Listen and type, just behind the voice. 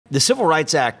the Civil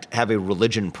Rights Act have a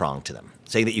religion prong to them,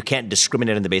 saying that you can't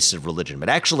discriminate on the basis of religion. But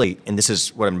actually, and this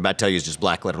is what I'm about to tell you is just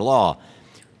black letter law,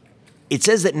 it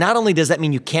says that not only does that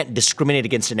mean you can't discriminate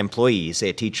against an employee, say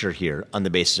a teacher here, on the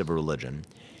basis of a religion,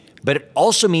 but it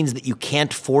also means that you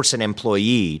can't force an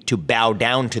employee to bow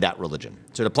down to that religion.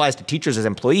 So it applies to teachers as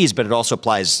employees, but it also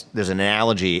applies, there's an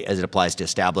analogy as it applies to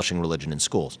establishing religion in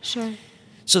schools. Sure.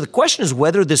 So the question is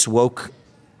whether this woke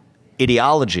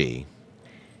ideology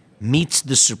meets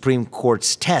the Supreme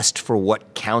Court's test for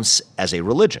what counts as a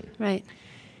religion. Right.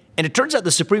 And it turns out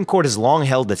the Supreme Court has long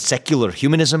held that secular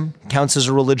humanism counts as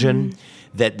a religion,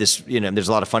 that this, there's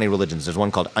a lot of funny religions. There's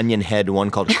one called Onion Head, one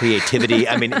called Creativity.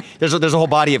 I mean, there's a whole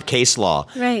body of case law.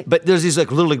 Right. But there's these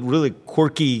like really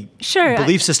quirky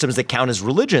belief systems that count as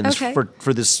religions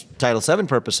for this Title VII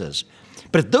purposes.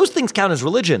 But if those things count as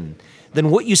religion, then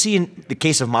what you see in the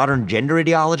case of modern gender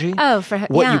ideology,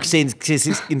 what you see in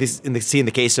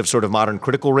the case of sort of modern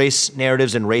critical race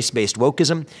narratives and race-based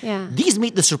wokeism, these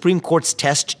meet the Supreme Court's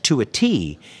test to a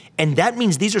T. And that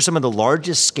means these are some of the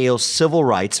largest scale civil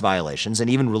rights violations and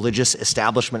even religious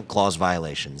establishment clause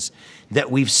violations that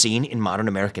we've seen in modern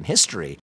American history.